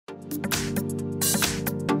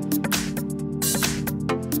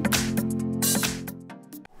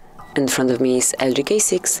In front of me is LG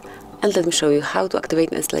K6, and let me show you how to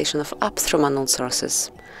activate the installation of apps from unknown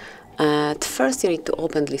sources. At first you need to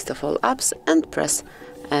open the list of all apps and press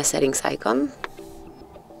settings icon.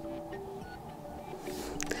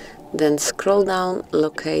 Then scroll down,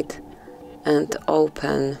 locate and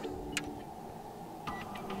open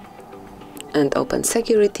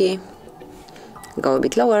security. Go a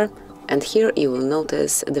bit lower and here you will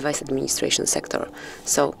notice device administration sector.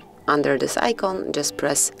 So under this icon just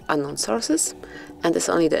press unknown sources, and as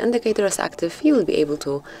only the indicator is active you will be able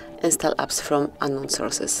to install apps from unknown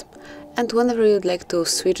sources. And whenever you'd like to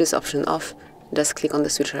switch this option off, just click on the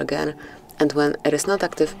switcher again, and when it is not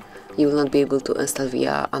active you will not be able to install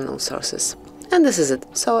via unknown sources. And this is it.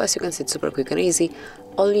 So as you can see, it's super quick and easy.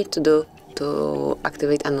 All you need to do to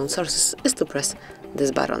activate unknown sources is to press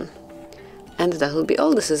this button. And that will be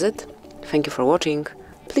all. This is it. Thank you for watching.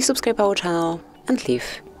 Please subscribe our channel and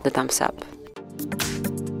leave the thumbs up.